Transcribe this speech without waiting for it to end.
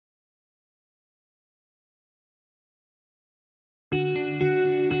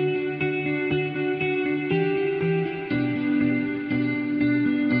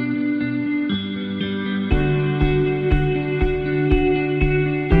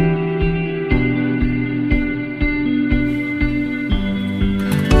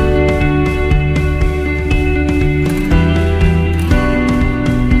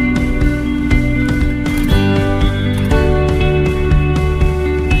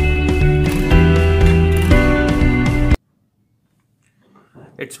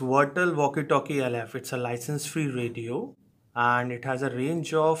It's Virtual Walkie Talkie LF. It's a license-free radio and it has a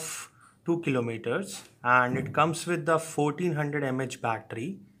range of 2 kilometers and it comes with the 1400 mAh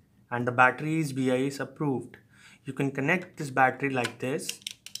battery and the battery is BIS approved. You can connect this battery like this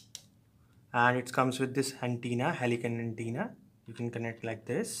and it comes with this antenna, helican antenna. You can connect like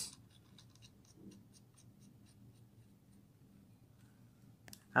this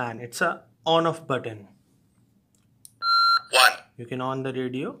and it's a on-off button. You can on the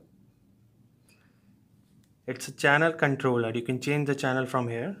radio. It's a channel controller. You can change the channel from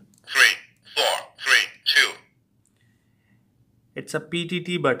here. 3, 4, 3, 2. It's a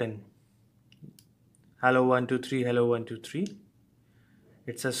PTT button. Hello 1 2 3. Hello 1 2 3.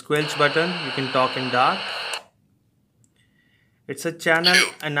 It's a squelch button. You can talk in dark. It's a channel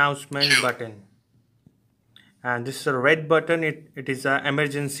announcement button. And this is a red button. It is an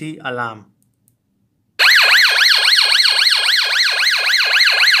emergency alarm.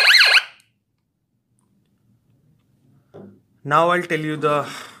 Now I'll tell you the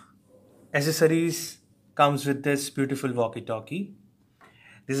accessories comes with this beautiful walkie-talkie.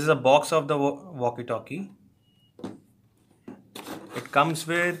 This is a box of the walkie-talkie. It comes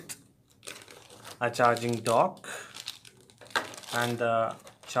with a charging dock and the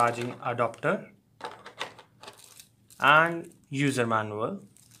charging adapter and user manual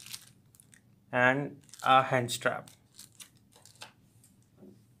and a hand strap.